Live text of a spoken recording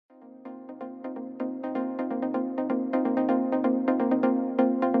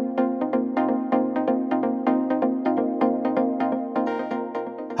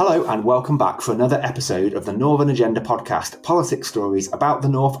Hello and welcome back for another episode of the Northern Agenda podcast, politics stories about the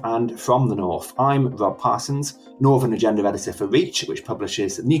North and from the North. I'm Rob Parsons, Northern Agenda editor for Reach, which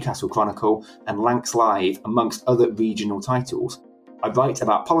publishes the Newcastle Chronicle and Lancs Live, amongst other regional titles. I write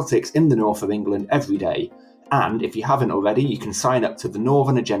about politics in the north of England every day, and if you haven't already, you can sign up to the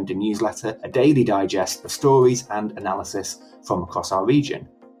Northern Agenda newsletter, a daily digest of stories and analysis from across our region.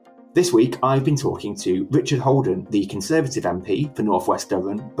 This week, I've been talking to Richard Holden, the Conservative MP for North West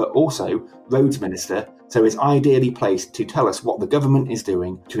Durham, but also Roads Minister, so is ideally placed to tell us what the government is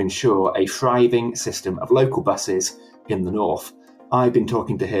doing to ensure a thriving system of local buses in the north. I've been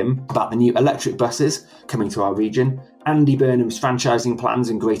talking to him about the new electric buses coming to our region, Andy Burnham's franchising plans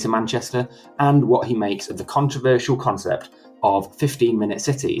in Greater Manchester, and what he makes of the controversial concept of 15-minute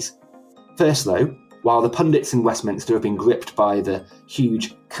cities. First, though, while the pundits in Westminster have been gripped by the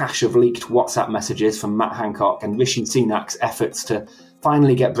huge cache of leaked WhatsApp messages from Matt Hancock and Rishi Sunak's efforts to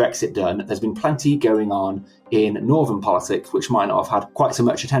finally get Brexit done, there's been plenty going on in northern politics which might not have had quite so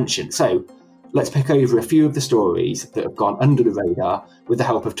much attention. So let's pick over a few of the stories that have gone under the radar with the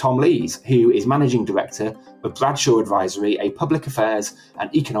help of Tom Lees, who is Managing Director of Bradshaw Advisory, a public affairs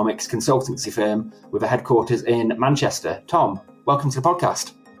and economics consultancy firm with a headquarters in Manchester. Tom, welcome to the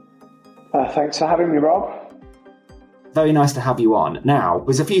podcast. Thanks for having me, Rob. Very nice to have you on. Now,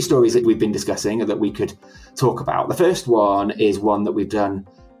 there's a few stories that we've been discussing that we could talk about. The first one is one that we've done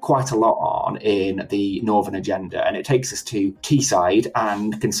quite a lot on in the Northern Agenda, and it takes us to Teesside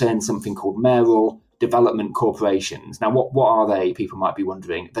and concerns something called mayoral development corporations. Now, what are they? People might be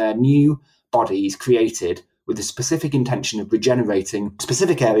wondering. They're new bodies created with the specific intention of regenerating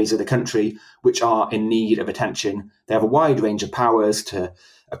specific areas of the country which are in need of attention. They have a wide range of powers to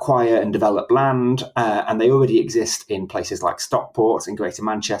acquire and develop land, and they already exist in places like Stockport in Greater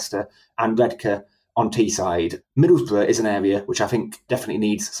Manchester and Redcar on Teesside. Middlesbrough is an area which I think definitely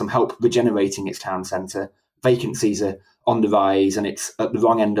needs some help regenerating its town centre. Vacancies are on the rise and it's at the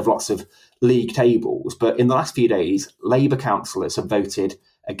wrong end of lots of league tables. But in the last few days, Labour councillors have voted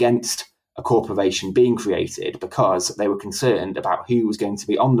against a corporation being created because they were concerned about who was going to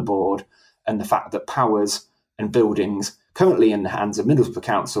be on the board and the fact that powers and buildings currently in the hands of Middlesbrough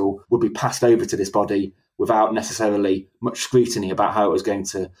Council would be passed over to this body without necessarily much scrutiny about how it was going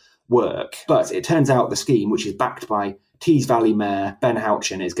to work. But it turns out the scheme, which is backed by Tees Valley Mayor Ben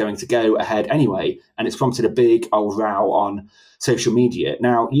Houchin, is going to go ahead anyway, and it's prompted a big old row on social media.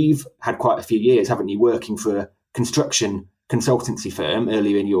 Now, you've had quite a few years, haven't you, working for a construction consultancy firm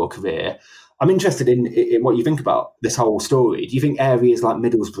earlier in your career. I'm interested in what you think about this whole story. Do you think areas like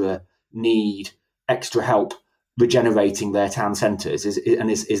Middlesbrough need extra help regenerating their town centres?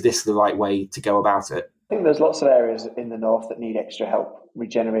 Is this the right way to go about it? I think there's lots of areas in the north that need extra help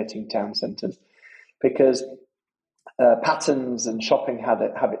regenerating town centres because patterns and shopping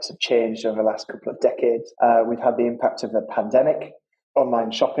habits have changed over the last couple of decades. We've had the impact of the pandemic,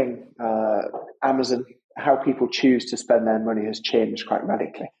 online shopping, Amazon. How people choose to spend their money has changed quite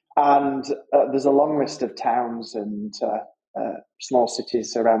radically. And there's a long list of towns and small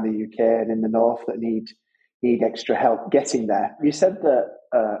cities around the UK and in the north that need extra help getting there. You said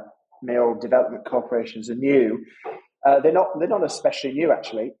that mayoral development corporations are new. They're not especially new,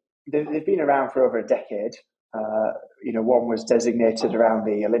 actually. They've been around for over a decade. One was designated around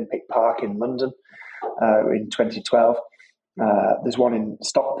the Olympic Park in London in 2012. There's one in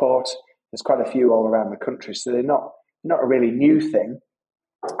Stockport. There's quite a few all around the country, so they're not a really new thing.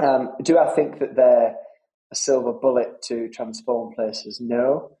 Do I think that they're a silver bullet to transform places?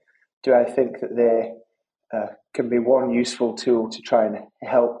 No. Do I think that they can be one useful tool to try and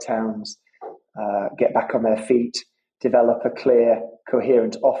help towns get back on their feet, develop a clear,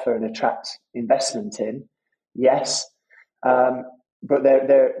 coherent offer and attract investment in? Yes. But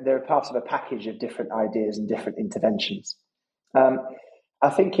they're part of a package of different ideas and different interventions. I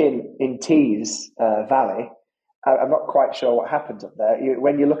think in Tees Valley, I'm not quite sure what happened up there.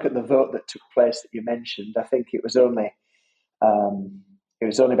 When you look at the vote that took place that you mentioned, I think it was only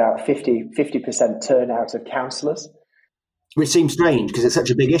about 50% turnout of councillors. Which seems strange because it's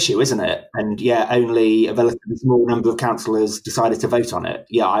such a big issue, isn't it? And only a relatively small number of councillors decided to vote on it.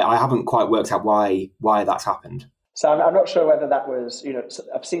 I haven't quite worked out why that's happened. So I'm not sure whether that was,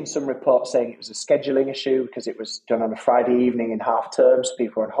 I've seen some reports saying it was a scheduling issue because it was done on a Friday evening in half term, so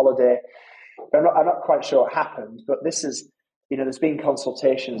people were on holiday. But I'm not quite sure what happened. But this is, there's been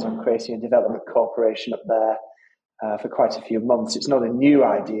consultations on creating a development corporation up there for quite a few months. It's not a new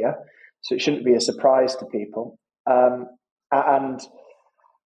idea, so it shouldn't be a surprise to people. And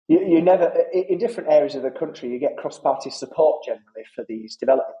you never, in different areas of the country, you get cross-party support generally for these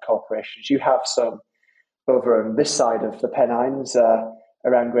development corporations. You have some over on this side of the Pennines,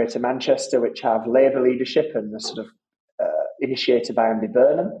 around Greater Manchester, which have Labour leadership and are sort of initiated by Andy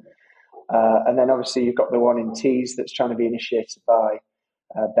Burnham. And then obviously you've got the one in Tees that's trying to be initiated by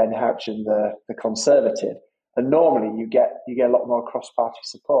Ben Houchen, the Conservative. And normally you get a lot more cross-party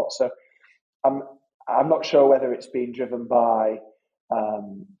support. So I'm not sure whether it's being driven by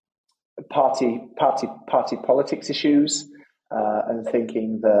party politics issues and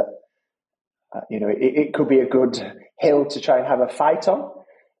thinking that it could be a good hill to try and have a fight on.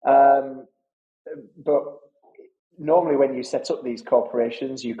 But normally when you set up these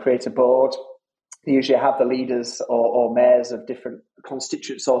corporations, you create a board. You usually have the leaders or mayors of different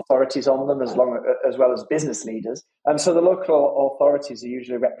constituent authorities on them, as well as business leaders. And so the local authorities are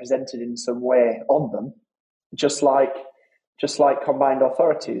usually represented in some way on them, just like combined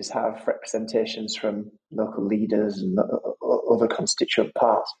authorities have representations from local leaders and other constituent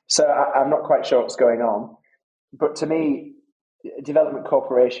parts. So I'm not quite sure what's going on. But to me, development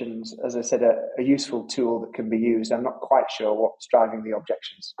corporations, as I said, are a useful tool that can be used. I'm not quite sure what's driving the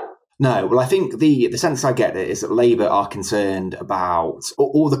objections. No, well, I think the sense I get is that Labour are concerned about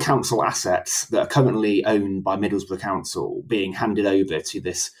all the council assets that are currently owned by Middlesbrough Council being handed over to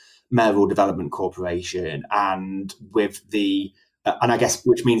this mayoral development corporation, and with and I guess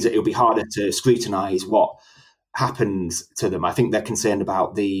which means that it'll be harder to scrutinise what happens to them. I think they're concerned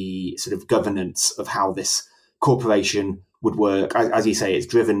about the sort of governance of how this corporation would work. As you say, it's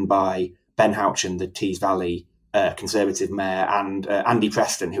driven by Ben Houchen, the Tees Valley Conservative mayor, and Andy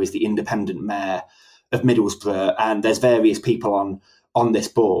Preston, who is the independent mayor of Middlesbrough. And there's various people on this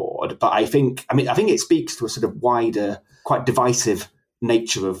board. But I think it speaks to a sort of wider, quite divisive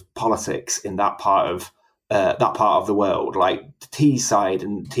nature of politics in that part of the world. Like the Tees side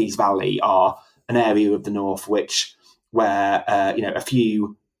and Tees Valley are an area of the north where a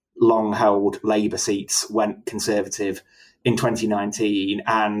few long-held Labour seats went Conservative in 2019,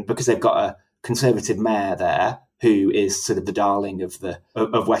 and because they've got a Conservative mayor there who is sort of the darling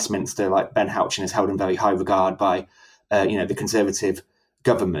of Westminster, like Ben Houchen is held in very high regard by the Conservative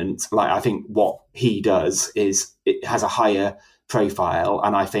government. Like, I think what he does is it has a higher profile,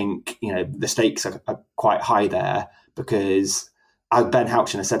 and I think the stakes are quite high there, because as Ben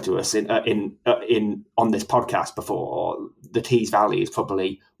Houchen has said to us in on this podcast before, the Tees Valley is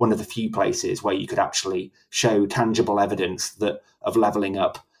probably one of the few places where you could actually show tangible evidence of levelling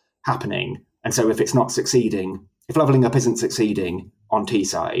up happening. And so if levelling up isn't succeeding on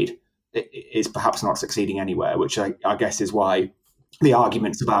Teesside, it's perhaps not succeeding anywhere, which I guess is why the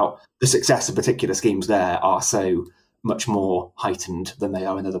arguments about the success of particular schemes there are so much more heightened than they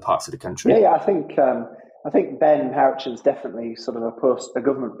are in other parts of the country. Yeah, I think Ben Houchen's definitely sort of a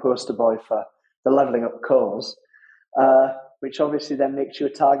government poster boy for the levelling up cause, which obviously then makes you a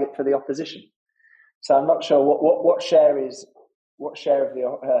target for the opposition. So I'm not sure what share of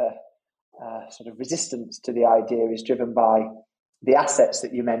the sort of resistance to the idea is driven by the assets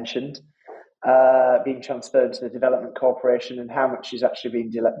that you mentioned being transferred to the development corporation, and how much is actually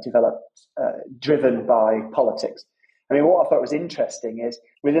being driven by politics. I mean, what I thought was interesting is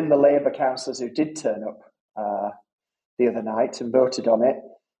within the Labour councillors who did turn up the other night and voted on it,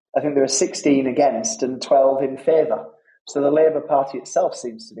 I think there were 16 against and 12 in favour. So the Labour Party itself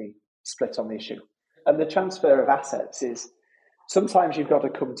seems to be split on the issue. And the transfer of assets is sometimes you've got to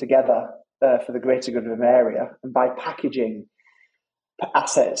come together for the greater good of an area, and by packaging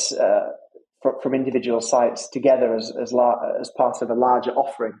assets from individual sites together as part of a larger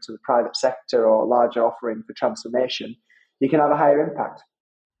offering to the private sector or a larger offering for transformation, you can have a higher impact.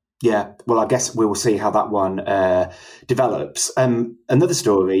 Yeah, well, I guess we will see how that one develops. Another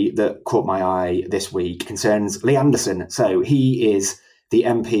story that caught my eye this week concerns Lee Anderson. So he is the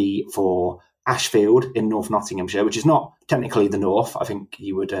MP for Ashfield in North Nottinghamshire, which is not technically the north. I think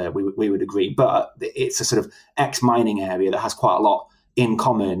we would agree, but it's a sort of ex-mining area that has quite a lot in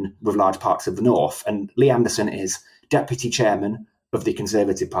common with large parts of the north. And Lee Anderson is deputy chairman of the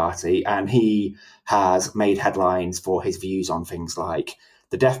Conservative Party, and he has made headlines for his views on things like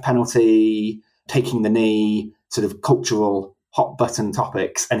the death penalty, taking the knee, sort of cultural hot button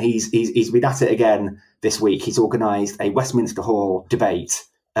topics. And he's been at it again this week. He's organised a Westminster Hall debate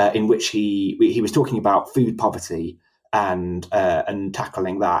in which he was talking about food poverty and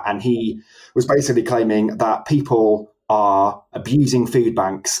tackling that. And he was basically claiming that people are abusing food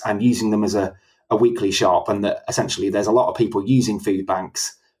banks and using them as a weekly shop, and that essentially there's a lot of people using food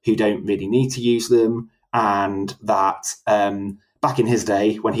banks who don't really need to use them, and that back in his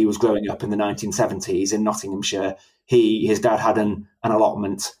day when he was growing up in the 1970s in Nottinghamshire, his dad had an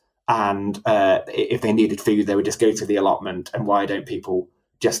allotment, and if they needed food they would just go to the allotment, and why don't people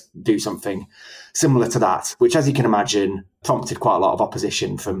just do something similar to that, which, as you can imagine, prompted quite a lot of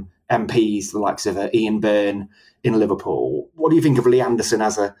opposition from MPs, the likes of Ian Byrne in Liverpool. What do you think of Lee Anderson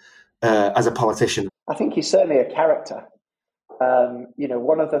as a politician? I think he's certainly a character.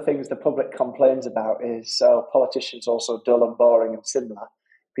 One of the things the public complains about is politicians also dull and boring and similar.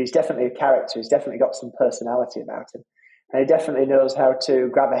 But he's definitely a character. He's definitely got some personality about him. And he definitely knows how to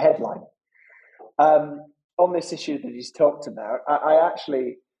grab a headline. On this issue that he's talked about, I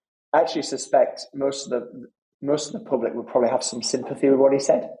actually suspect most of the public would probably have some sympathy with what he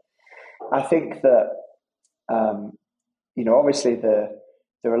said. I think that, obviously there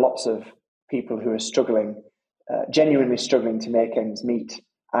are lots of people who are struggling, genuinely struggling to make ends meet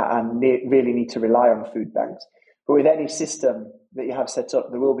and really need to rely on food banks. But with any system that you have set up,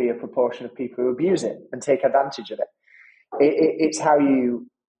 there will be a proportion of people who abuse it and take advantage of it. It's how you,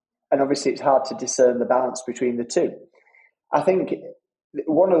 and obviously it's hard to discern the balance between the two. I think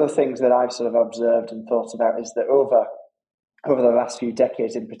one of the things that I've sort of observed and thought about is that over the last few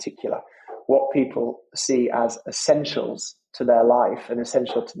decades in particular, what people see as essentials to their life and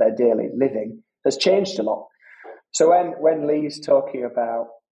essential to their daily living has changed a lot. So when Lee's talking about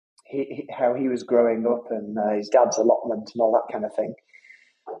how he was growing up and his dad's allotment and all that kind of thing,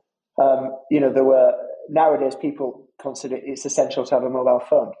 nowadays people consider it's essential to have a mobile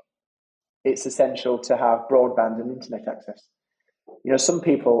phone. It's essential to have broadband and internet access. Some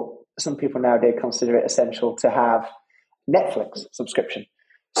people nowadays consider it essential to have Netflix subscription.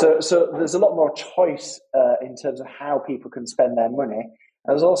 So there's a lot more choice in terms of how people can spend their money.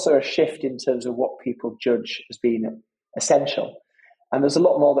 There's also a shift in terms of what people judge as being essential. And there's a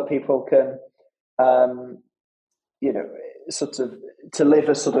lot more that people can, to live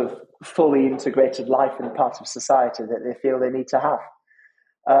a sort of fully integrated life in part of society that they feel they need to have.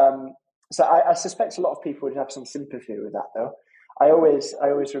 So I suspect a lot of people would have some sympathy with that, though. I always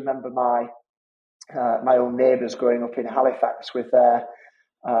remember my own neighbours growing up in Halifax with their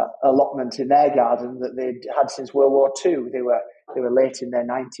allotment in their garden that they'd had since World War II. They were late in their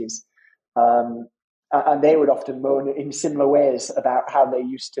 90s, and they would often moan in similar ways about how they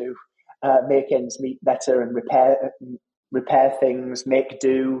used to make ends meet better and repair things, make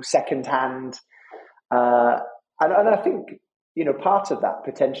do, second hand, and I think part of that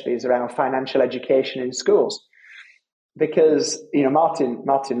potentially is around financial education in schools, because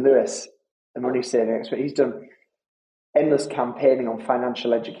Martin Lewis, the money saving expert, he's done endless campaigning on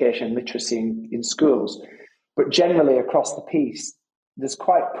financial education and literacy in schools, but generally across the piece, there's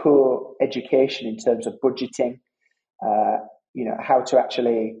quite poor education in terms of budgeting, how to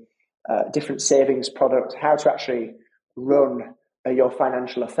actually, different savings products, how to actually run your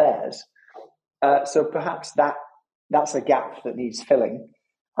financial affairs. So perhaps that's a gap that needs filling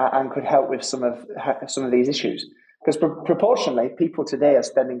and could help with some of these issues. Because proportionally, people today are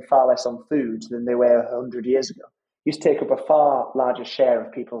spending far less on food than they were 100 years ago. Used to take up a far larger share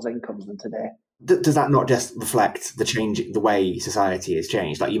of people's incomes than today. Does that not just reflect the way society has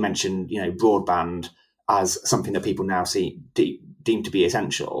changed? Like you mentioned, broadband as something that people now deem to be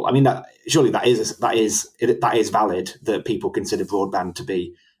essential. I mean, surely that is valid that people consider broadband to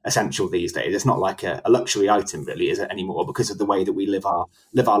be essential these days. It's not like a luxury item, really, is it anymore? Because of the way that we live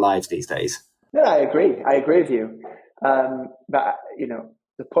our lives these days. No, I agree with you. But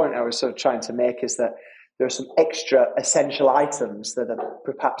the point I was sort of trying to make is that there are some extra essential items that are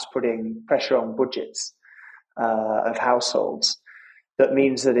perhaps putting pressure on budgets of households. That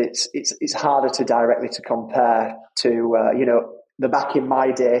means that it's harder to directly to compare to the back in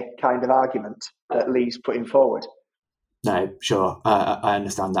my day kind of argument that Lee's putting forward. No, sure, I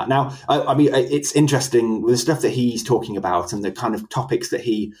understand that. Now, I mean, it's interesting with the stuff that he's talking about and the kind of topics that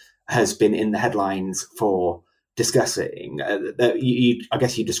he has been in the headlines for discussing. I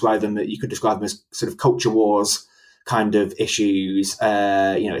guess you could describe them as sort of culture wars kind of issues.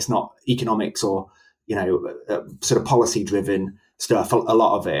 It's not economics or sort of policy driven stuff. A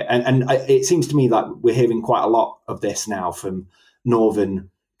lot of it, and it seems to me that we're hearing quite a lot of this now from Northern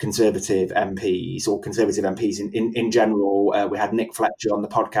Conservative MPs or Conservative MPs in general. We had Nick Fletcher on the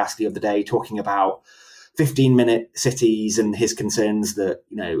podcast the other day talking about 15-minute cities and his concerns that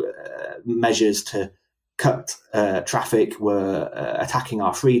measures to cut traffic were attacking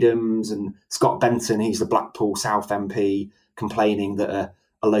our freedoms. And Scott Benton, he's the Blackpool South MP, complaining that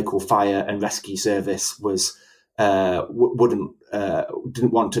a local fire and rescue service was didn't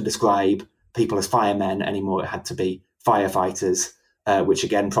want to describe people as firemen anymore. It had to be firefighters, which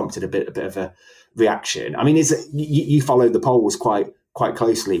again prompted a bit of a reaction. I mean, you follow the polls quite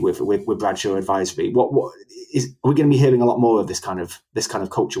closely with Bradshaw Advisory. Are we going to be hearing a lot more of this kind of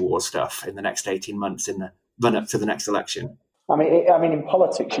culture war stuff in the next 18 months in the run up to the next election? I mean, in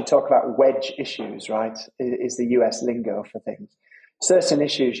politics, you talk about wedge issues, right? Is the US lingo for things. Certain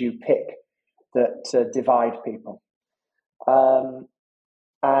issues you pick that divide people.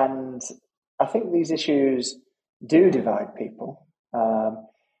 And I think these issues do divide people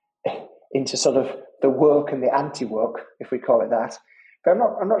into sort of the woke and the anti-woke, if we call it that. But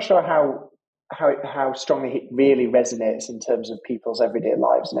I'm not sure how strongly it really resonates in terms of people's everyday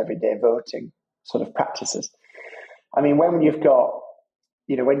lives and everyday voting sort of practices. I mean, when you've got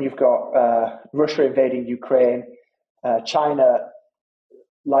Russia invading Ukraine, China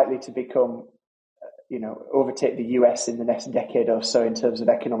likely to become, overtake the US in the next decade or so in terms of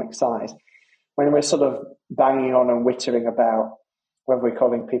economic size. When we're sort of banging on and wittering about whether we're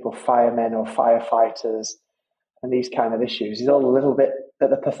calling people firemen or firefighters and these kind of issues, is all a little bit at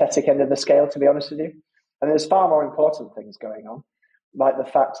the pathetic end of the scale, to be honest with you. And there's far more important things going on, like the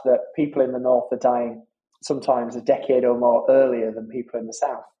fact that people in the north are dying sometimes a decade or more earlier than people in the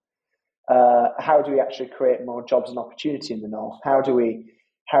south. How do we actually create more jobs and opportunity in the north? How do we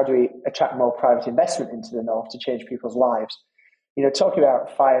attract more private investment into the north to change people's lives? Talking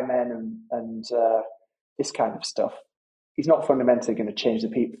about firemen and this kind of stuff is not fundamentally going to change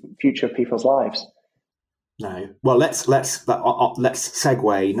the future of people's lives. No. Well, let's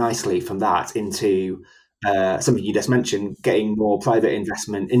segue nicely from that into something you just mentioned: getting more private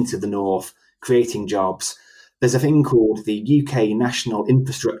investment into the north, creating jobs. There's a thing called the UK National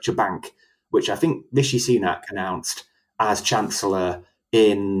Infrastructure Bank, which I think Rishi Sunak announced as Chancellor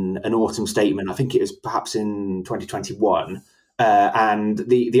in an autumn statement. I think it was perhaps in 2021. And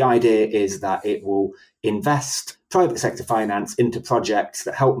the idea is that it will invest private sector finance into projects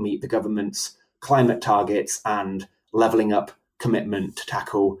that help meet the government's climate targets and levelling up commitment to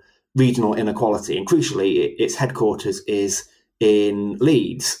tackle regional inequality. And crucially, its headquarters is in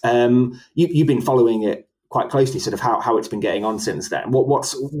Leeds. You've been following it quite closely, sort of how it's been getting on since then.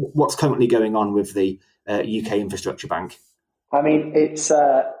 What's currently going on with the UK Infrastructure Bank? I mean, it's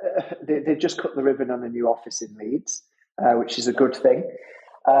they've just cut the ribbon on a new office in Leeds, which is a good thing.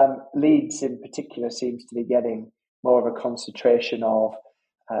 Leeds in particular seems to be getting more of a concentration of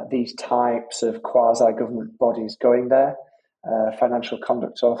these types of quasi-government bodies going there. Financial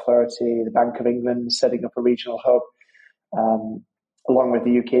Conduct Authority, the Bank of England setting up a regional hub, along with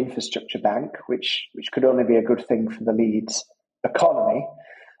the UK Infrastructure Bank, which could only be a good thing for the Leeds economy.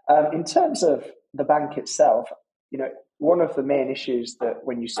 In terms of the bank itself, one of the main issues that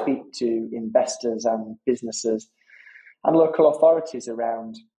when you speak to investors and businesses and local authorities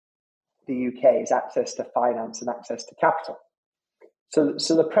around the UK is access to finance and access to capital.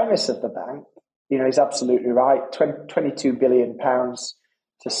 So the premise of the bank, is absolutely right. £22 billion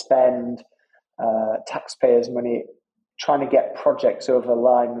to spend taxpayers' money trying to get projects over the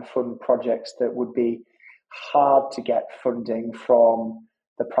line and fund projects that would be hard to get funding from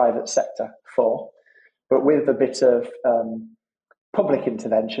the private sector for. But with a bit of public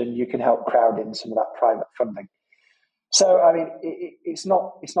intervention, you can help crowd in some of that private funding. So, I mean, it's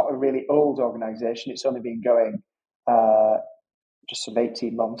not a really old organisation. It's only been going just some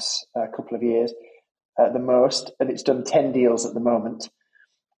 18 months, a couple of years at the most, and it's done 10 deals at the moment.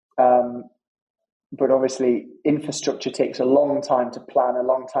 But obviously, infrastructure takes a long time to plan, a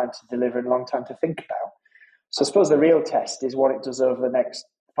long time to deliver, and a long time to think about. So I suppose the real test is what it does over the next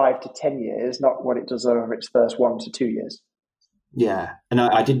 5 to 10 years, not what it does over its first 1 to 2 years. Yeah, and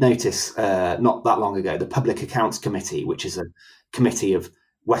I did notice not that long ago, the Public Accounts Committee, which is a committee of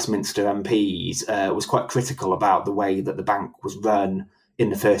Westminster MPs, was quite critical about the way that the bank was run in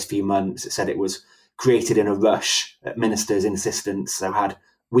the first few months. It said it was created in a rush at ministers' insistence, so had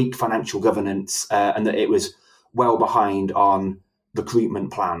weak financial governance, and that it was well behind on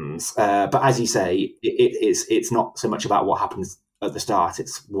recruitment plans. But as you say, it's not so much about what happens at the start,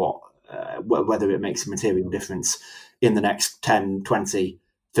 it's whether it makes a material difference in the next 10, 20,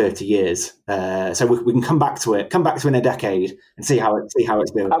 30 years. So we can come back to it in a decade and see how it's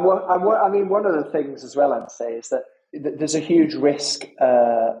built. And one of the things as well I'd say is that there's a huge risk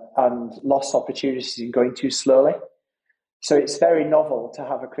and lost opportunities in going too slowly. So it's very novel to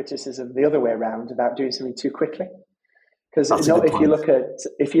have a criticism the other way around about doing something too quickly. Because if you look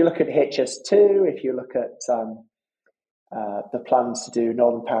at HS2, if you look at the plans to do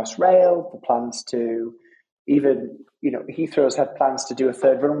Northern Pass Rail, the plans to even, Heathrow's had plans to do a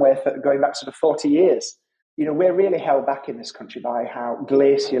third runway going back sort of 40 years. We're really held back in this country by how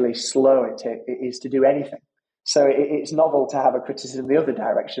glacially slow it is to do anything. So it's novel to have a criticism the other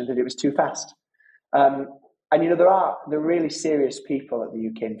direction that it was too fast. And there are really serious people at the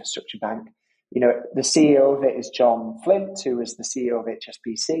UK Infrastructure Bank. The CEO of it is John Flint, who was the CEO of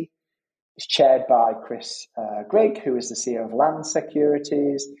HSBC. It's chaired by Chris Grigg, who is the CEO of Land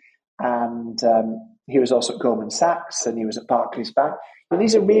Securities, and he was also at Goldman Sachs, and he was at Barclays Bank. And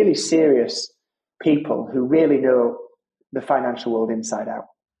these are really serious people who really know the financial world inside out.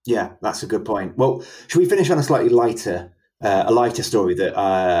 Yeah, that's a good point. Well, should we finish on a slightly lighter story that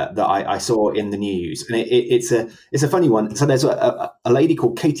I saw in the news? And it's a funny one. So there's a lady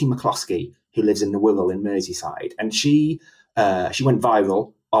called Katie McCloskey who lives in the Wirral in Merseyside, and she went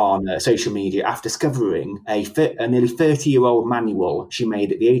viral on social media after discovering a nearly 30-year-old manual she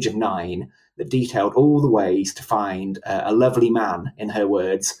made at the age of 9 that detailed all the ways to find a lovely man, in her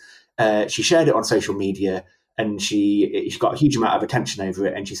words. She shared it on social media, and she got a huge amount of attention over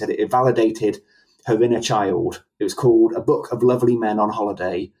it, and she said it validated her inner child. It was called A Book of Lovely Men on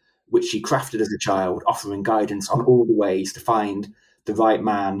Holiday, which she crafted as a child, offering guidance on all the ways to find the right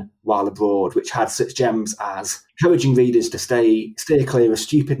man while abroad, which had such gems as encouraging readers to steer clear of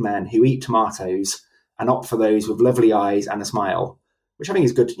stupid men who eat tomatoes and opt for those with lovely eyes and a smile, which I think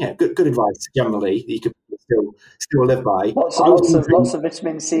is good. Yeah, good advice generally that you could still live by. Lots of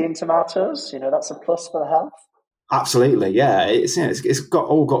vitamin C in tomatoes. That's a plus for the health. Absolutely, yeah. It's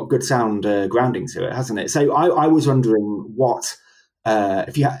got good sound grounding to it, hasn't it? So I was wondering what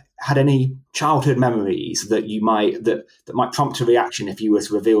if you had any childhood memories that might prompt a reaction if you were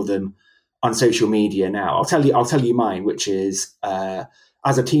to reveal them on social media now. I'll tell you mine, which is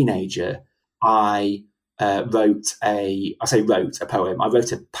as a teenager, I wrote a poem. I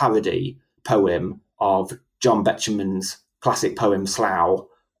wrote a parody poem of John Betjeman's classic poem Slough,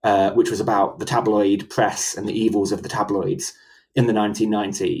 which was about the tabloid press and the evils of the tabloids in the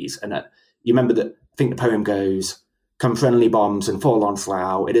 1990s. And you remember that? I think the poem goes, "Come friendly bombs and fall on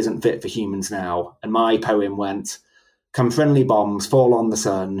Slough, it isn't fit for humans now." And my poem went, "Come friendly bombs, fall on the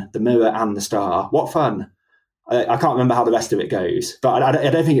sun, the mirror and the star. What fun." I can't remember how the rest of it goes, but I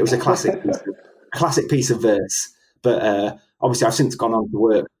don't think it was a classic piece of verse. But obviously I've since gone on to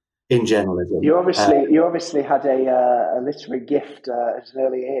work in journalism. You obviously had a literary gift at an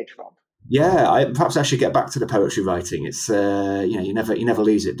early age, Rob. Yeah, perhaps I should get back to the poetry writing. It's you never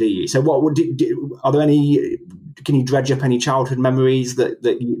lose it, do you? So are there any? Can you dredge up any childhood memories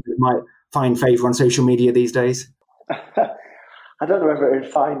that you might find favour on social media these days? I don't know whether it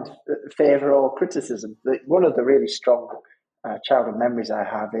would find favour or criticism. One of the really strong childhood memories I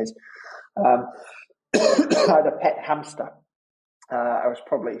have is I had a pet hamster. I was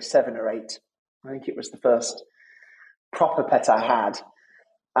probably 7 or 8. I think it was the first proper pet I had.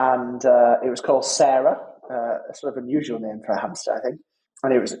 And it was called Sarah, a sort of unusual name for a hamster, I think.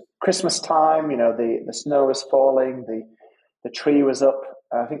 And it was Christmas time, the snow was falling, the tree was up.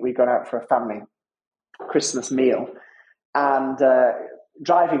 I think we'd gone out for a family Christmas meal. And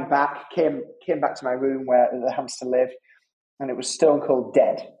driving back, came back to my room where the hamster lived, and it was stone cold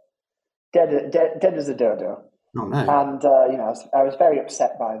dead as a dodo. Oh, no. And I was very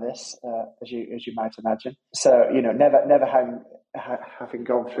upset by this, as you might imagine. So never having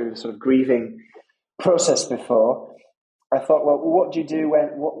gone through the sort of grieving process before, I thought, well, what do you do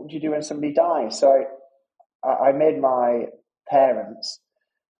when somebody dies? So I made my parents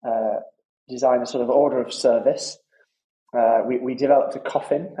design a sort of order of service. We developed a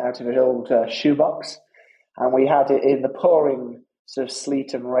coffin out of an old shoebox, and we had it in the pouring sort of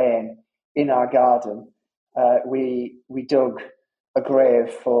sleet and rain in our garden. We dug a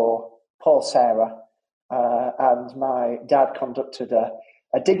grave for Paul Sarah, and my dad conducted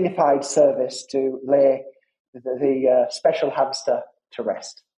a dignified service to lay the special hamster to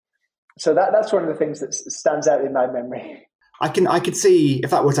rest. So that's one of the things that stands out in my memory. I could see if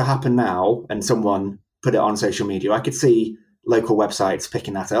that were to happen now and someone put it on social media, I could see local websites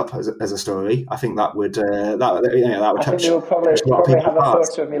picking that up as a story. I think that would touch. I think they will probably have a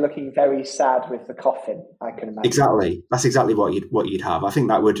photo of me looking very sad with the coffin. I can imagine. Exactly, that's exactly what you'd have. I think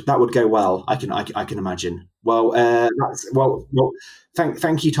that would go well. I can imagine. Well,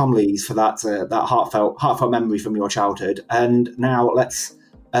 thank you, Tom Lees, for that heartfelt memory from your childhood. And now let's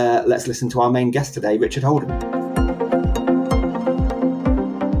listen to our main guest today, Richard Holden.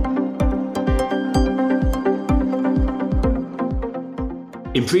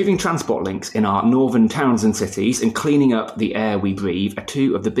 Improving transport links in our northern towns and cities and cleaning up the air we breathe are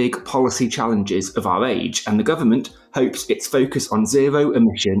two of the big policy challenges of our age, and the government hopes its focus on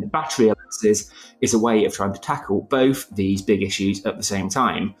zero-emission battery electrics is a way of trying to tackle both these big issues at the same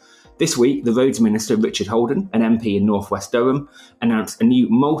time. This week, the Roads Minister Richard Holden, an MP in North West Durham, announced a new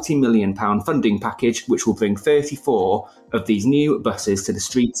multi-million-pound funding package which will bring 34 of these new buses to the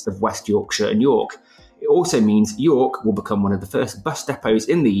streets of West Yorkshire and York. It also means York will become one of the first bus depots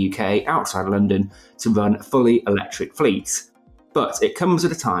in the UK outside London to run fully electric fleets. But it comes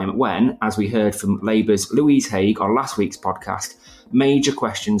at a time when, as we heard from Labour's Louise Haigh on last week's podcast, major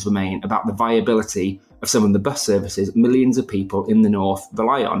questions remain about the viability of some of the bus services millions of people in the north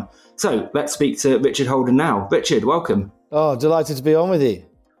rely on. So let's speak to Richard Holden now. Richard, welcome. Oh, delighted to be on with you.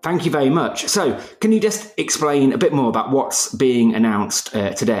 Thank you very much. So can you just explain a bit more about what's being announced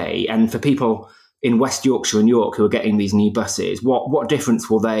today? And for people in West Yorkshire and York who are getting these new buses, what difference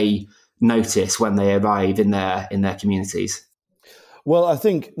will they notice when they arrive in their communities? Well, I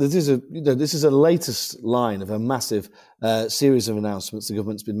think this is a latest line of a massive series of announcements the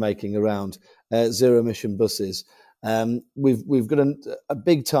government's been making around zero-emission buses. We've got a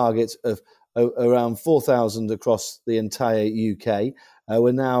big target of around 4,000 across the entire UK.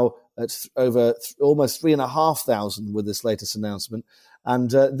 We're now at over almost 3,500 with this latest announcement. And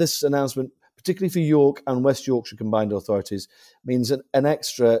this announcement, particularly for York and West Yorkshire combined authorities, means an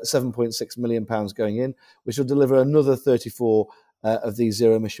extra £7.6 million going in, which will deliver another 34 of these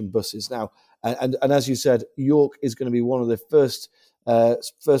zero-emission buses. Now, and as you said, York is going to be one of the first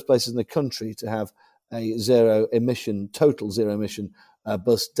places in the country to have a total zero-emission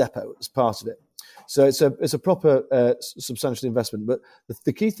bus depot as part of it. So it's a proper substantial investment. But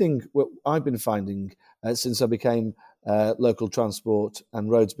the key thing what I've been finding since I became local transport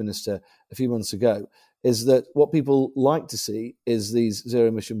and roads minister a few months ago is that what people like to see is these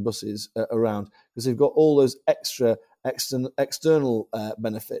zero-emission buses around, because they've got all those external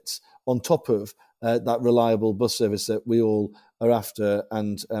benefits on top of that reliable bus service that we all are after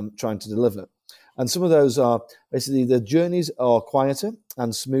and trying to deliver. And some of those are basically the journeys are quieter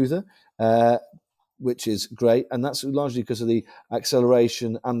and smoother, which is great. And that's largely because of the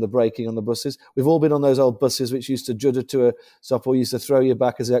acceleration and the braking on the buses. We've all been on those old buses which used to judder to a stop or used to throw you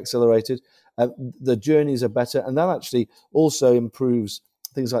back as they accelerated. The journeys are better. And that actually also improves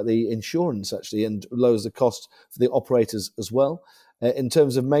things like the insurance, actually, and lowers the cost for the operators as well. In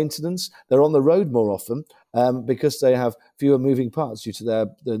terms of maintenance, they're on the road more often because they have fewer moving parts due to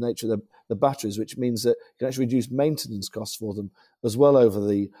the nature of the batteries, which means that you can actually reduce maintenance costs for them as well over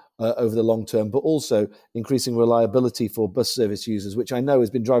the long term, but also increasing reliability for bus service users, which I know has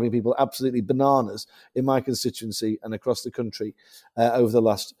been driving people absolutely bananas in my constituency and across the country over the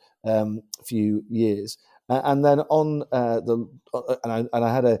last few years. And then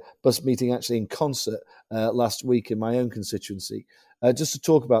I had a bus meeting actually in concert last week in my own constituency, just to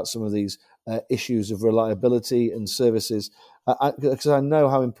talk about some of these issues of reliability and services, because I know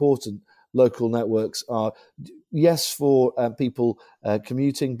how important local networks are, yes, for people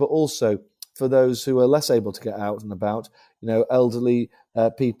commuting, but also for those who are less able to get out and about, elderly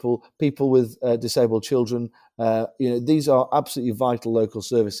people with disabled children. These are absolutely vital local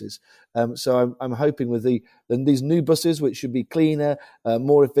services. So I'm hoping with these new buses, which should be cleaner,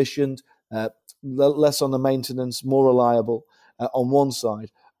 more efficient, less on the maintenance, more reliable on one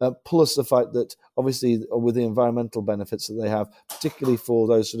side, plus the fact that obviously with the environmental benefits that they have, particularly for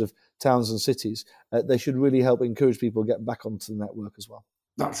those sort of towns and cities, they should really help encourage people to get back onto the network as well.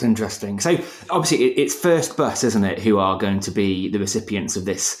 That's interesting. So obviously it's First Bus, isn't it, who are going to be the recipients of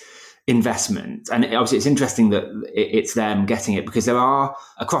this investment. And obviously it's interesting that it's them getting it, because there are,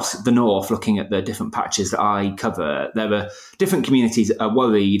 across the north, looking at the different patches that I cover, there are different communities that are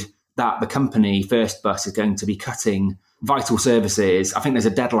worried that the company First Bus is going to be cutting vital services. I think there's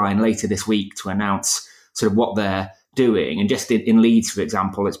a deadline later this week to announce sort of what they're doing. And just in Leeds, for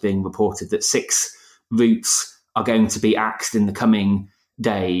example, it's being reported that 6 routes are going to be axed in the coming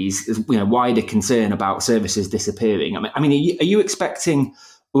days. There's, wider concern about services disappearing. I mean, are you expecting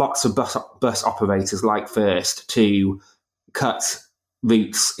lots of bus operators like First to cut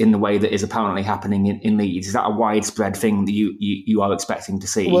routes in the way that is apparently happening in Leeds? Is that a widespread thing that you are expecting to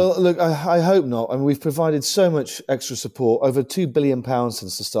see? Well, look, I hope not. I mean, we've provided so much extra support, over £2 billion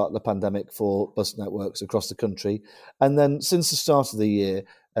since the start of the pandemic for bus networks across the country. And then since the start of the year,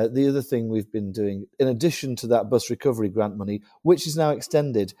 the other thing we've been doing, in addition to that bus recovery grant money, which is now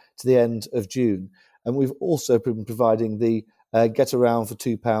extended to the end of June, and we've also been providing the Get Around for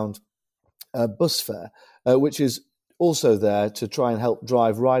 £2 bus fare, which is also there to try and help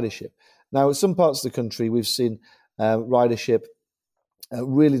drive ridership. Now, in some parts of the country, we've seen ridership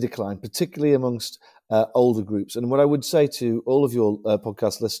really decline, particularly amongst older groups. And what I would say to all of your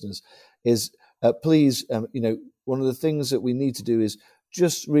podcast listeners is, please, one of the things that we need to do is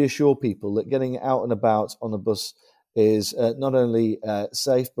just reassure people that getting out and about on a bus is not only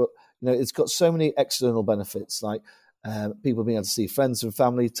safe, but it's got so many external benefits, like people being able to see friends and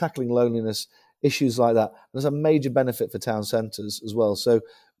family, tackling loneliness, issues like that. There's a major benefit for town centres as well. So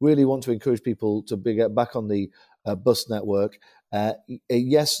really want to encourage people to get back on the bus network.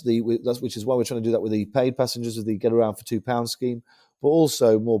 Yes, which is why we're trying to do that with the paid passengers with the get around for £2 scheme, but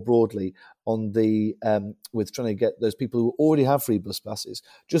also more broadly on the with trying to get those people who already have free bus passes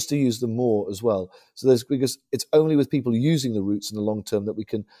just to use them more as well. So because it's only with people using the routes in the long term that we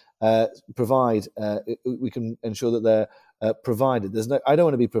can provide, we can ensure that they're provided. I don't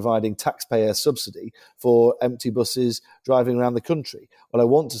want to be providing taxpayer subsidy for empty buses driving around the country. What I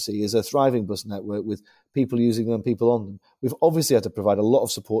want to see is a thriving bus network with people using them, people on them. We've obviously had to provide a lot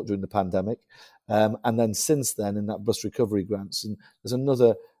of support during the pandemic, and then since then in that bus recovery grants, and there's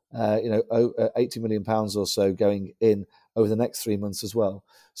another £80 million or so going in over the next 3 months as well.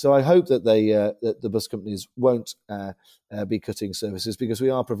 So I hope that that the bus companies won't be cutting services, because we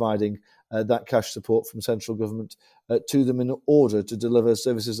are providing that cash support from central government to them in order to deliver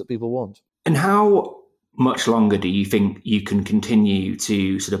services that people want. And how much longer do you think you can continue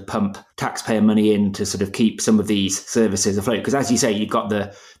to sort of pump taxpayer money in to sort of keep some of these services afloat? Because as you say, you've got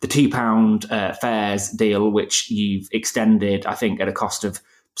the £2 fares deal, which you've extended, I think, at a cost of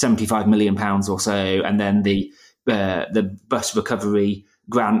 £75 million or so, and then the bus recovery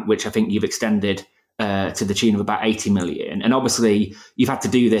grant, which I think you've extended to the tune of about 80 million. And obviously, you've had to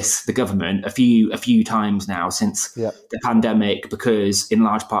do this, the government, a few times now since the pandemic, because in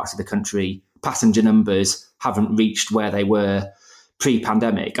large parts of the country, passenger numbers haven't reached where they were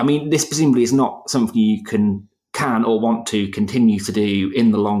pre-pandemic. I mean, this presumably is not something you can or want to continue to do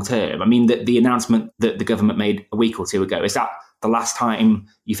in the long term. I mean, the announcement that the government made a week or two ago, is that the last time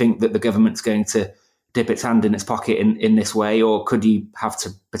you think that the government's going to dip its hand in its pocket in this way, or could you have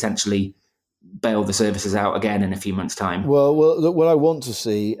to potentially bail the services out again in a few months' time? Well, what I want to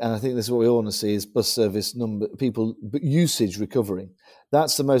see, and I think this is what we all want to see, is bus service usage recovering.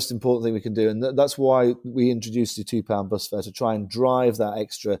 That's the most important thing we can do, and that's why we introduced the £2 bus fare, to try and drive that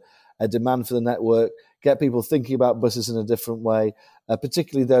extra demand for the network, get people thinking about buses in a different way,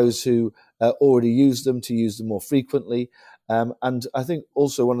 particularly those who already use them, to use them more frequently. And I think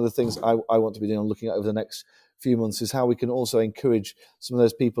also one of the things I want to be doing and looking at over the next few months is how we can also encourage some of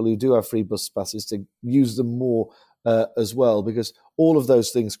those people who do have free bus passes to use them more as well, because all of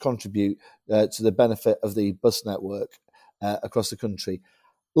those things contribute to the benefit of the bus network across the country.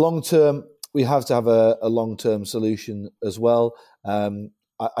 Long term, we have to have a long-term solution as well. There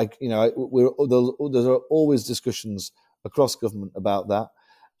are always discussions across government about that.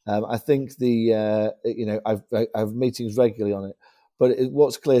 I think I have meetings regularly on it, but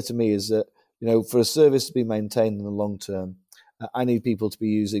what's clear to me is that for a service to be maintained in the long term, I need people to be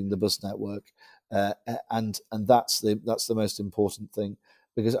using the bus network, and that's the most important thing,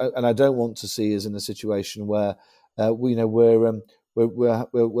 because I don't want to see us in a situation where we're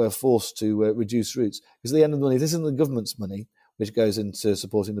forced to reduce routes, because at the end of the money, this isn't the government's money which goes into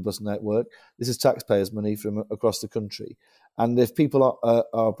supporting the bus network. This is taxpayers' money from across the country. And if people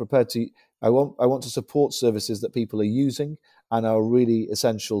are prepared to, I want to support services that people are using and are really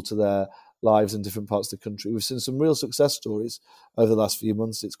essential to their lives in different parts of the country. We've seen some real success stories over the last few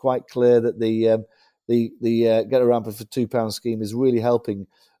months. It's quite clear that the Get Around for £2 scheme is really helping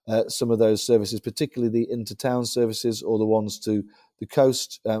some of those services, particularly the inter-town services or the ones to the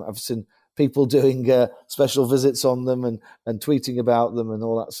coast. I've seen people doing special visits on them and tweeting about them and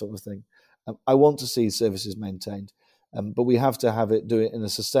all that sort of thing. I want to see services maintained, but we have to do it in a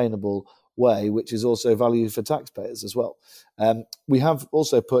sustainable way, which is also value for taxpayers as well. We have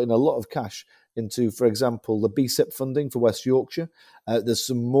also put in a lot of cash into, for example, the BSIP funding for West Yorkshire. There's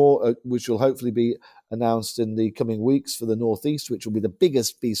some more which will hopefully be announced in the coming weeks for the North East, which will be the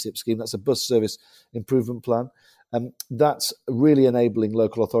biggest BSIP scheme. That's a bus service improvement plan. That's really enabling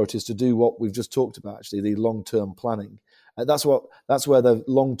local authorities to do what we've just talked about, actually, the long-term planning. That's where the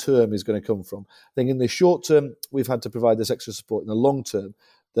long-term is going to come from. I think in the short term, we've had to provide this extra support. In the long term,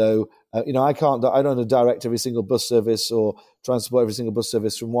 though, I don't want to direct every single bus service or transport every single bus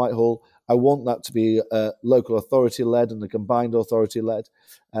service from Whitehall. I want that to be local authority-led and a combined authority-led.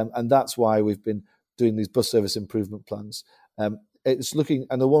 And that's why we've been doing these bus service improvement plans. It's looking,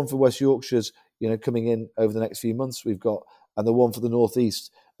 and the one for West Yorkshire's, coming in over the next few months, we've got, and the one for the North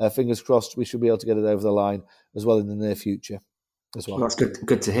East, fingers crossed, we should be able to get it over the line as well in the near future as well. That's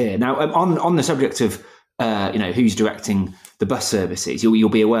good to hear. Now, on the subject of who's directing the bus services, you'll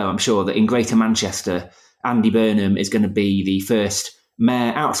be aware, I'm sure, that in Greater Manchester, Andy Burnham is going to be the first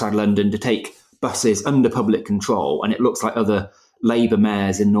mayor outside London to take buses under public control, and it looks like other Labour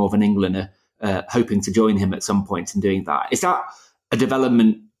mayors in Northern England are hoping to join him at some point in doing that. Is that a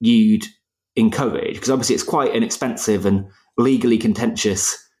development you'd encourage? Because obviously it's quite an expensive and legally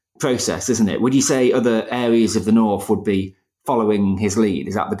contentious process, isn't it? Would you say other areas of the north would be following his lead?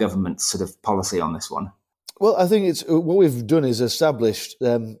 Is that the government's sort of policy on this one? Well, I think it's what we've done is established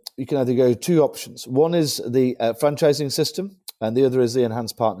you can either go two options. One is the franchising system, and the other is the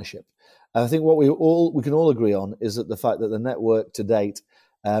enhanced partnership. And I think what we can all agree on is that the fact that the network to date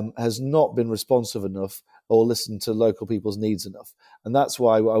has not been responsive enough or listened to local people's needs enough, and that's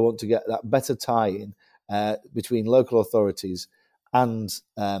why I want to get that better tie-in between local authorities and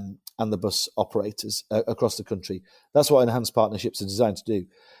the bus operators across the country. That's what enhanced partnerships are designed to do.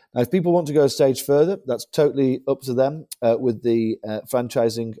 Now, if people want to go a stage further, that's totally up to them with the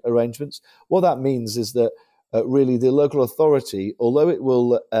franchising arrangements. What that means is that really the local authority, although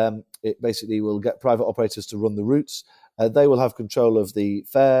it basically will get private operators to run the routes, they will have control of the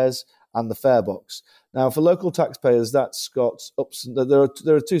fares and the fare box. Now, for local taxpayers, that's got ups. There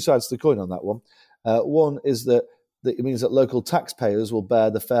are two sides to the coin on that one. One is that it means that local taxpayers will bear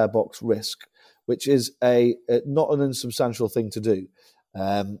the fare box risk, which is not an insubstantial thing to do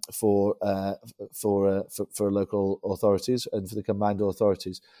for local authorities and for the combined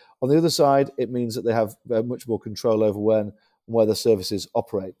authorities. On the other side, it means that they have much more control over where the services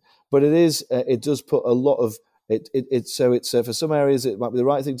operate. But it does put a lot of it. So it's for some areas it might be the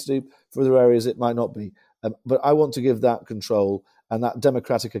right thing to do. For other areas it might not be. But I want to give that control and that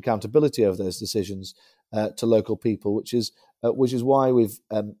democratic accountability of those decisions to local people, which is why we've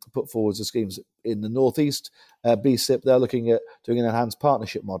put forward the schemes in the northeast. BSIP, they're looking at doing an enhanced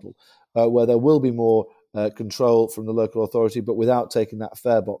partnership model where there will be more control from the local authority, but without taking that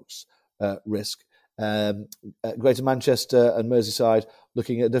fare box risk. Greater Manchester and Merseyside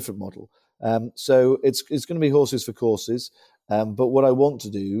looking at a different model. So it's going to be horses for courses. But what I want to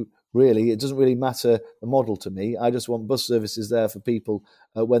do, really, it doesn't really matter the model to me. I just want bus services there for people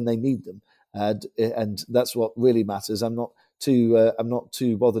when they need them. And that's what really matters. I'm not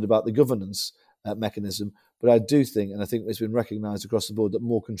too bothered about the governance mechanism, but I do think, and I think it's been recognised across the board, that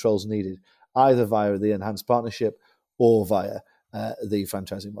more controls needed, either via the enhanced partnership or via the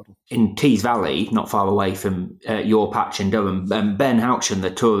franchising model. In Tees Valley, not far away from your patch in Durham, Ben Houchen,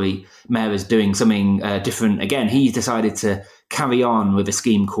 the Tory mayor, is doing something different. Again, he's decided to carry on with a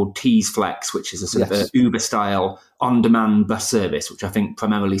scheme called Tees Flex, which is a sort of a Uber-style on-demand bus service, which I think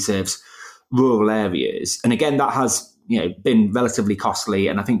primarily serves rural areas. And again, that has been relatively costly,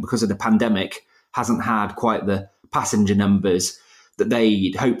 and I think because of the pandemic hasn't had quite the passenger numbers that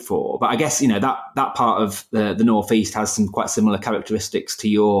they'd hoped for. But I guess that part of the northeast has some quite similar characteristics to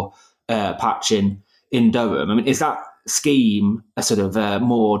your patch in Durham. I mean, is that scheme a sort of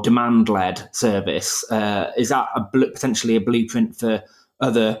more demand-led service? Is that potentially a blueprint for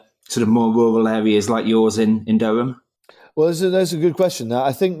other sort of more rural areas like yours in Durham? Well, that's a good question. Now,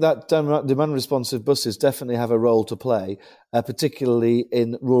 I think that demand-responsive buses definitely have a role to play, particularly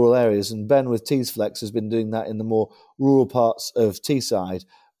in rural areas. And Ben with Tees Flex has been doing that in the more rural parts of Teesside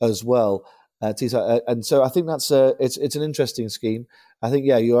as well. And so I think that's it's an interesting scheme. I think,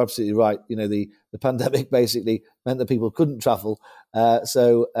 you're absolutely right. The pandemic basically meant that people couldn't travel.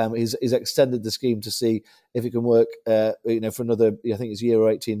 So he's extended the scheme to see if it can work, for another, I think it's a year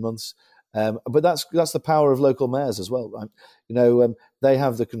or 18 months. But that's the power of local mayors as well, right? They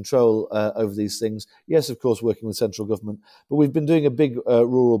have the control over these things. Yes, of course, working with central government, but we've been doing a big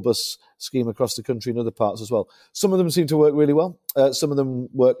rural bus scheme across the country in other parts as well. Some of them seem to work really well. Some of them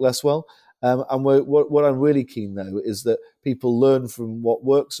work less well. And what I'm really keen, though, is that people learn from what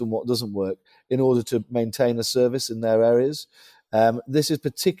works and what doesn't work in order to maintain a service in their areas. This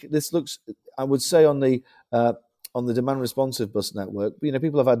looks, I would say, on the demand-responsive bus network,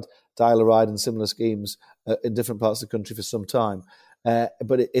 people have had dial-a-ride and similar schemes in different parts of the country for some time.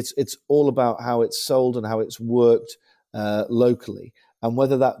 But it's all about how it's sold and how it's worked locally, and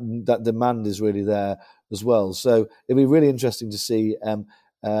whether that demand is really there as well. So it'll be really interesting to see,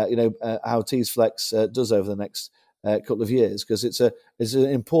 how Tees Flex does over the next couple of years, because it's an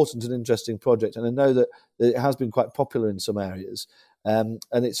important and interesting project, and I know that it has been quite popular in some areas. And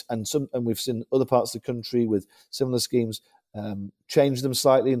we've seen other parts of the country with similar schemes change them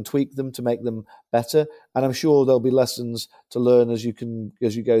slightly and tweak them to make them better. And I'm sure there'll be lessons to learn as you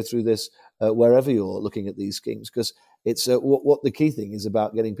go through this wherever you're looking at these schemes, because it's what the key thing is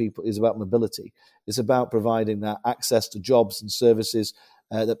about getting people is about mobility. It's about providing that access to jobs and services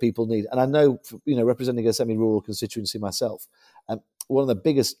that people need. And I know, representing a semi-rural constituency myself, one of the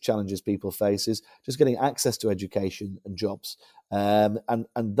biggest challenges people face is just getting access to education and jobs. And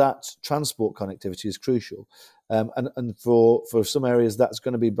that transport connectivity is crucial. And for some areas, that's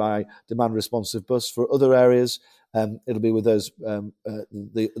going to be by demand-responsive bus. For other areas, it'll be with those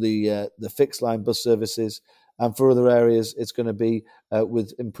the fixed line bus services. And for other areas, it's going to be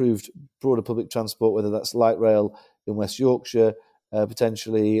with improved broader public transport, whether that's light rail in West Yorkshire,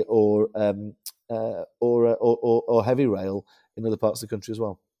 potentially, or or heavy rail in other parts of the country as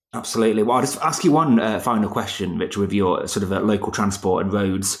well. Absolutely. Well, I'll just ask you one final question, Richard, with your sort of local transport and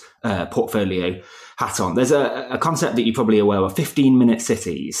roads portfolio hat on. There's a concept that you're probably aware of, 15-minute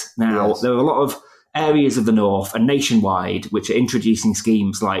cities. Now, yes. There are a lot of areas of the north and nationwide which are introducing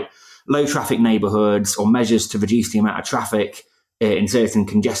schemes like low traffic neighbourhoods or measures to reduce the amount of traffic in certain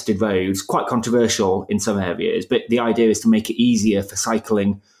congested roads, quite controversial in some areas. But the idea is to make it easier for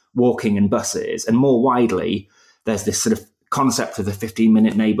cycling, walking and buses. And more widely, there's this sort of concept of the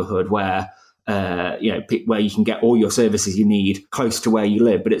 15-minute neighbourhood where where you can get all your services you need close to where you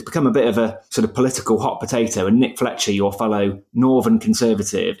live. But it's become a bit of a sort of political hot potato. And Nick Fletcher, your fellow Northern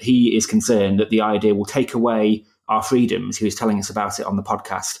Conservative, he is concerned that the idea will take away our freedoms. He was telling us about it on the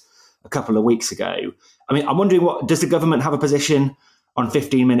podcast a couple of weeks ago. I mean, I'm wondering, does the government have a position on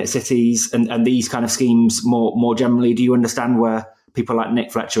 15-minute cities and these kind of schemes more generally? Do you understand where people like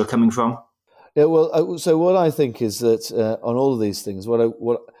Nick Fletcher are coming from? Yeah, well, so what I think is that on all of these things,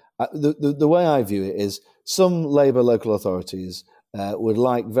 the way I view it is some Labour local authorities would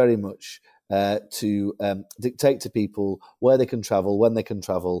like very much to dictate to people where they can travel, when they can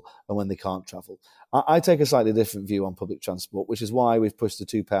travel, and when they can't travel. I take a slightly different view on public transport, which is why we've pushed the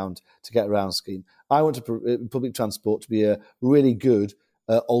 £2 to get around scheme. I want public transport to be a really good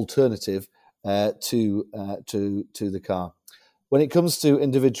alternative to the car. When it comes to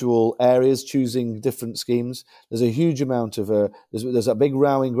individual areas choosing different schemes, there's a huge amount of there's a big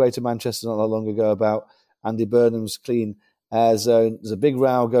row in Greater Manchester not that long ago about Andy Burnham's clean air zone. There's a big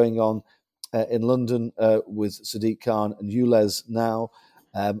row going on in London with Sadiq Khan and ULEZ now.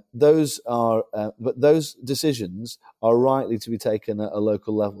 But those decisions are rightly to be taken at a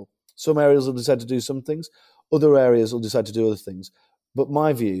local level. Some areas will decide to do some things, other areas will decide to do other things. But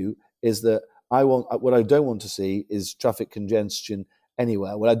my view is that what I don't want to see is traffic congestion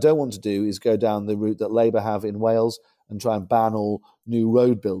anywhere. What I don't want to do is go down the route that Labour have in Wales and try and ban all new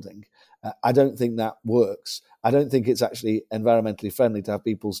road building. I don't think that works. I don't think it's actually environmentally friendly to have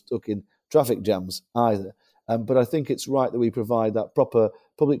people stuck in traffic jams either. But I think it's right that we provide that proper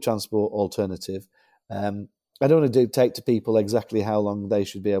public transport alternative. I don't want to dictate to people exactly how long they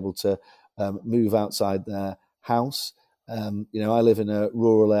should be able to move outside their house. I live in a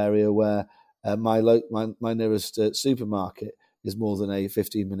rural area where my nearest supermarket is more than a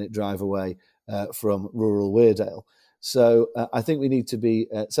 15-minute drive away from rural Weardale. So I think we need to be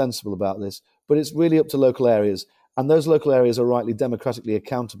sensible about this, but it's really up to local areas. And those local areas are rightly democratically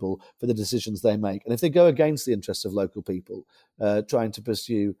accountable for the decisions they make. And if they go against the interests of local people, trying to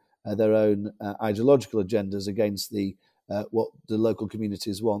pursue their own ideological agendas against what the local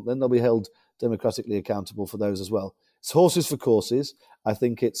communities want, then they'll be held democratically accountable for those as well. It's horses for courses. I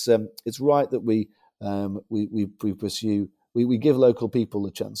think it's right that we give local people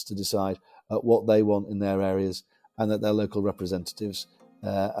a chance to decide what they want in their areas, and that their local representatives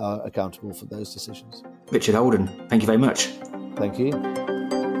are accountable for those decisions. Richard Holden, thank you very much. Thank you.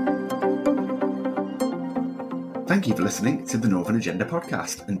 Thank you for listening to the Northern Agenda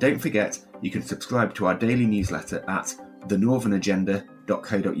podcast. And don't forget, you can subscribe to our daily newsletter at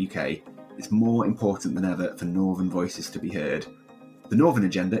thenorthernagenda.co.uk. It's more important than ever for Northern voices to be heard. The Northern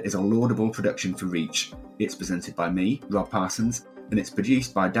Agenda is a laudable production for Reach. It's presented by me, Rob Parsons, and it's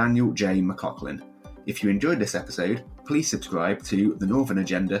produced by Daniel J. McLaughlin. If you enjoyed this episode, please subscribe to The Northern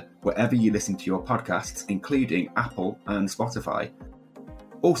Agenda wherever you listen to your podcasts, including Apple and Spotify.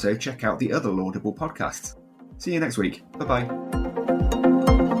 Also, check out the other laudable podcasts. See you next week. Bye-bye.